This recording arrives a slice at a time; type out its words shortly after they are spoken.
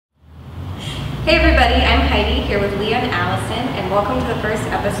Hey everybody, I'm Heidi here with Leah and Allison, and welcome to the first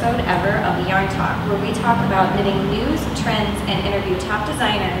episode ever of YarnTalk, where we talk about knitting news, trends, and interview top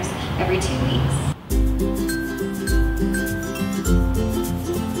designers every 2 weeks.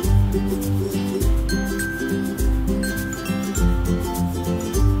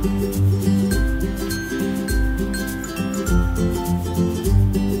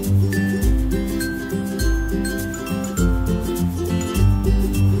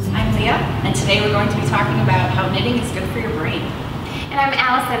 And today we're going to be talking about how knitting is good for your brain. And I'm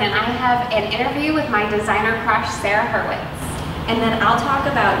Allison, and I have an interview with my designer crush, Sarah Hurwitz. And then I'll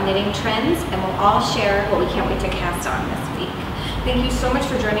talk about knitting trends, and we'll all share what we can't wait to cast on this week. Thank you so much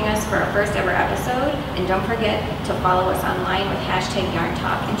for joining us for our first ever episode, and don't forget to follow us online with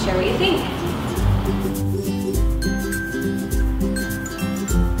 #YarnTalk and share what you think.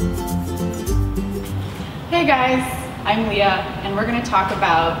 Hey guys, I'm Leah, and we're going to talk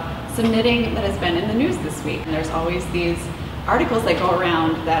about some knitting that has been in the news this week. And there's always these articles that go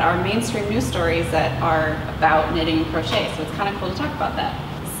around that are mainstream news stories that are about knitting and crochet, so it's kind of cool to talk about that.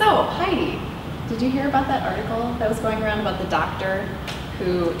 So Heidi, did you hear about that article that was going around about the doctor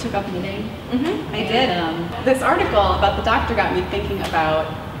who took up knitting? I did. This article about the doctor got me thinking about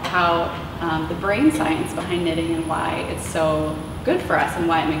how the brain science behind knitting and why it's so good for us and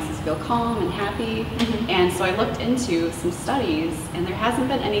why it makes us feel calm and happy. And so I looked into some studies, and there hasn't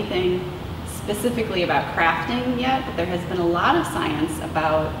been anything specifically about crafting yet, but there has been a lot of science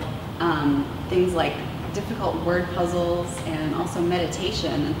about things like difficult word puzzles and also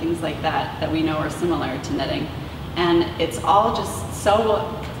meditation and things like that that we know are similar to knitting. And it's all just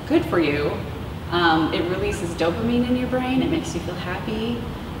so good for you. It releases dopamine in your brain, it makes you feel happy.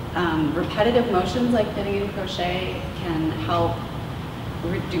 Repetitive motions like knitting and crochet can help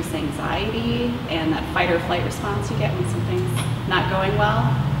reduce anxiety and that fight or flight response you get when something's not going well.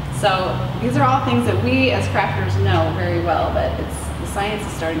 So these are all things that we as crafters know very well, but the science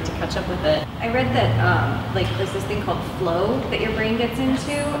is starting to catch up with it. I read that like there's this thing called flow that your brain gets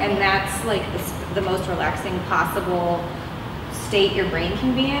into, and that's like the most relaxing possible state your brain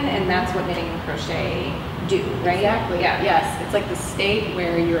can be in, and that's what knitting and crochet do, right? Exactly. Yeah. Yes, it's like the state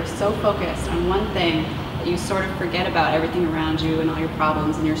where you're so focused on one thing that you sort of forget about everything around you and all your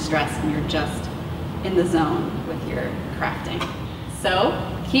problems and your stress, and you're just in the zone with your crafting. So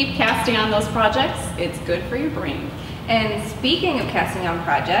keep casting on those projects. It's good for your brain. And speaking of casting on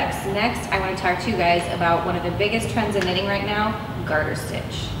projects, next I want to talk to you guys about one of the biggest trends in knitting right now, garter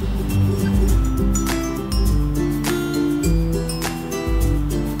stitch.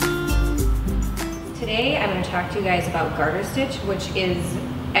 Today I'm going to talk to you guys about garter stitch, which is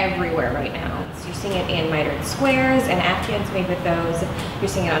everywhere right now. So you're seeing it in mitered squares and afghans made with those. You're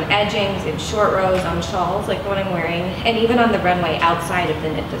seeing it on edgings, in short rows, on shawls like the one I'm wearing, and even on the runway outside of the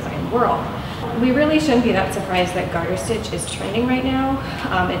knit design world. We really shouldn't be that surprised that garter stitch is trending right now.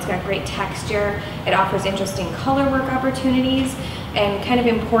 It's got great texture, it offers interesting color work opportunities, and kind of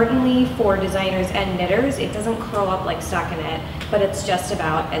importantly for designers and knitters, it doesn't curl up like stockinette, but it's just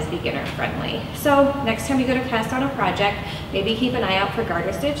about as beginner friendly. So next time you go to cast on a project, maybe keep an eye out for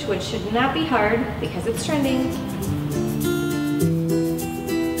garter stitch, which should not be hard because it's trending.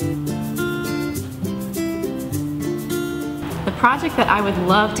 The project that I would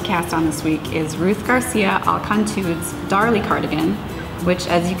love to cast on this week is Ruth Garcia Alcantude's Darley cardigan, which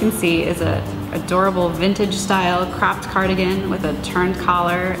as you can see is a adorable vintage style cropped cardigan with a turned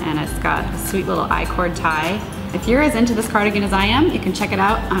collar, and it's got a sweet little I-cord tie. If you're as into this cardigan as I am, you can check it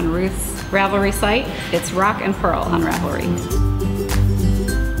out on Ruth's Ravelry site. It's Rock and Pearl on Ravelry.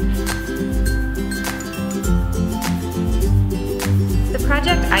 The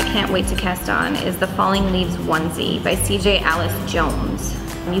project I can't wait to cast on is the Falling Leaves onesie by CJ Alice Jones.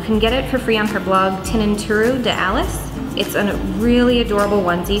 You can get it for free on her blog Tininturu de Alice. It's a really adorable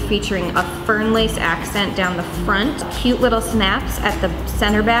onesie featuring a fern lace accent down the front, cute little snaps at the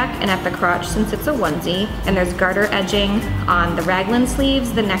center back and at the crotch since it's a onesie, and there's garter edging on the raglan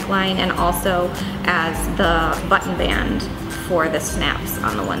sleeves, the neckline, and also as the button band for the snaps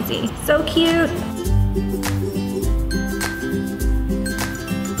on the onesie. So cute!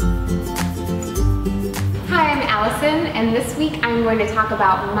 Hi, I'm Allison, and this week I'm going to talk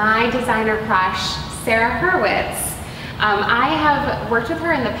about my designer crush, Sarah Hurwitz. I have worked with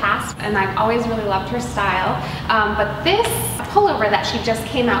her in the past, and I've always really loved her style, but this pullover that she just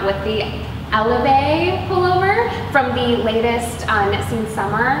came out with, the Elevate pullover from the latest Knit Scene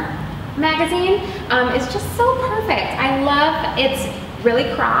Summer magazine, is just so perfect. I love it's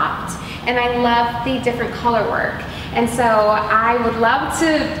really cropped, and I love the different color work. And so I would love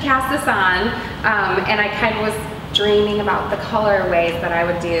to cast this on, and I kind of was dreaming about the colorways that I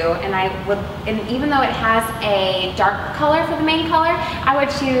would do, and even though it has a dark color for the main color, I would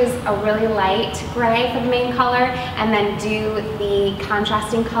choose a really light gray for the main color and then do the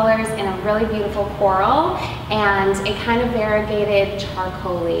contrasting colors in a really beautiful coral and a kind of variegated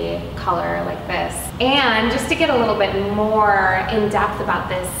charcoal-y color like this. And just to get a little bit more in depth about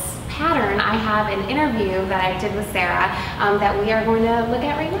this pattern, I have an interview that I did with Sarah that we are going to look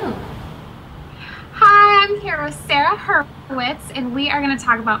at right now. Hi, I'm here with Sarah Hurwitz, and we are going to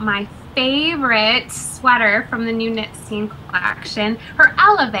talk about my favorite sweater from the new Knit Scene collection, her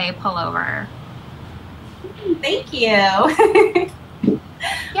Elevate pullover. Thank you.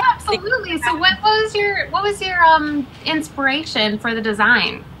 Yeah, absolutely. So what was your inspiration for the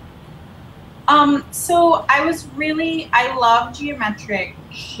design? So I love geometric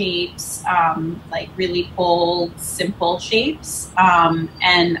shapes, like really bold, simple shapes.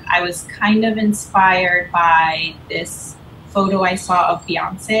 And I was kind of inspired by this photo I saw of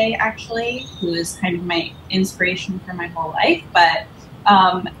Beyonce, actually, who is kind of my inspiration for my whole life. But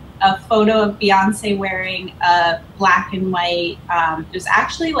a photo of Beyonce wearing a black and white, it was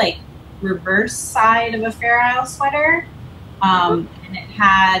actually like reverse side of a Fair Isle sweater. And it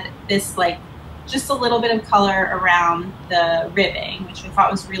had this like just a little bit of color around the ribbing, which I thought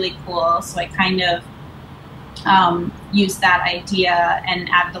was really cool. So I kind of used that idea and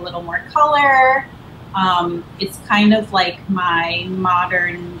added a little more color. It's kind of like my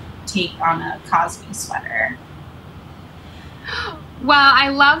modern take on a Cosby sweater. Well, I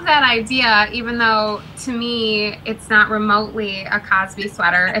love that idea, even though to me it's not remotely a Cosby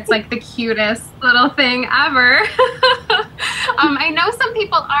sweater. It's like the cutest little thing ever. I know some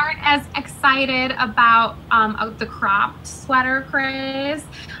people aren't as excited about the cropped sweater craze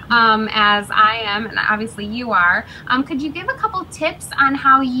as I am, and obviously you are. Could you give a couple tips on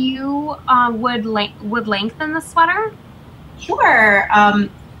how you would lengthen the sweater? Sure.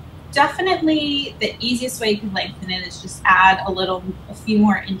 Definitely the easiest way you can lengthen it is just add a few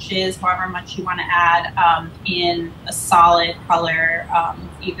more inches, however much you want to add in a solid color,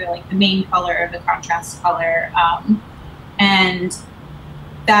 either like the main color or the contrast color. And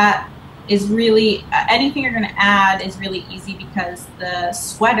that is really, anything you're going to add is really easy because the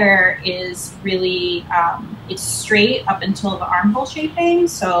sweater is really, it's straight up until the armhole shaping,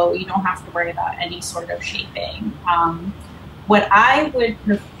 so you don't have to worry about any sort of shaping. What I would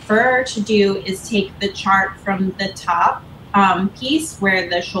prefer to do is take the chart from the top piece where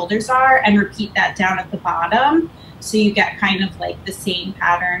the shoulders are and repeat that down at the bottom, so you get kind of like the same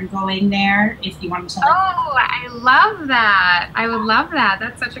pattern going there if you want to. Oh, I love that. I would love that.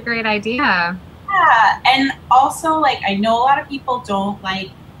 That's such a great idea. Yeah, and also like I know a lot of people don't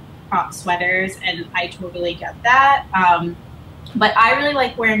like crop sweaters, and I totally get that. But I really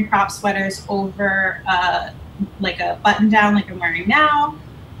like wearing crop sweaters over like a button down like I'm wearing now,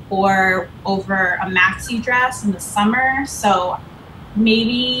 or over a maxi dress in the summer. So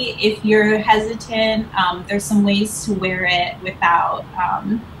maybe if you're hesitant, there's some ways to wear it without,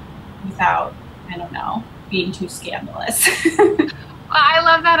 I don't know, being too scandalous. Well, I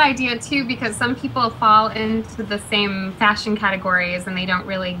love that idea too, because some people fall into the same fashion categories and they don't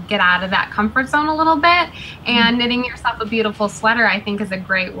really get out of that comfort zone a little bit. And knitting yourself a beautiful sweater, I think, is a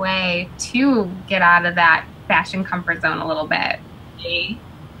great way to get out of that fashion comfort zone a little bit.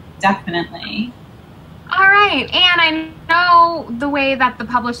 Definitely. All right, and I know the way that the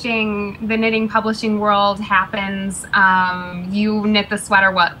knitting publishing world happens. You knit the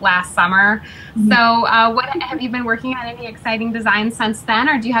sweater last summer. Mm-hmm. So what have you been working on? Any exciting designs since then,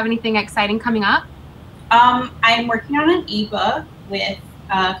 or do you have anything exciting coming up? I'm working on an ebook with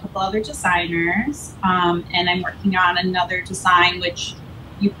a couple other designers, and I'm working on another design which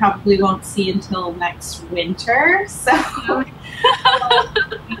you probably won't see until next winter. So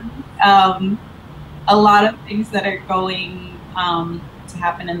a lot of things that are going to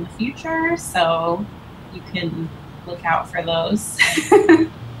happen in the future, so you can look out for those.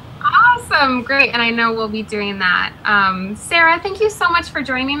 Awesome, great, and I know we'll be doing that. Sarah, thank you so much for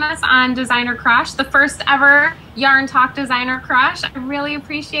joining us on Designer Crush, the first ever Yarn Talk Designer Crush. I really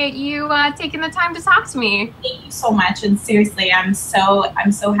appreciate you taking the time to talk to me. Thank you so much, and seriously, I'm so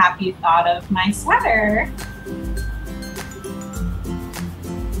happy you thought of my sweater.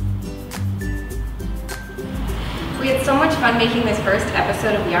 We had so much fun making this first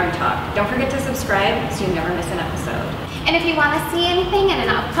episode of Yarn Talk. Don't forget to subscribe so you never miss an episode. And if you want to see anything in an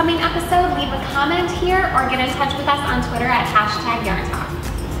upcoming episode, leave a comment here or get in touch with us on Twitter at #YarnTalk.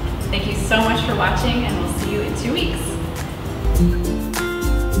 Thank you so much for watching, and we'll see you in 2 weeks.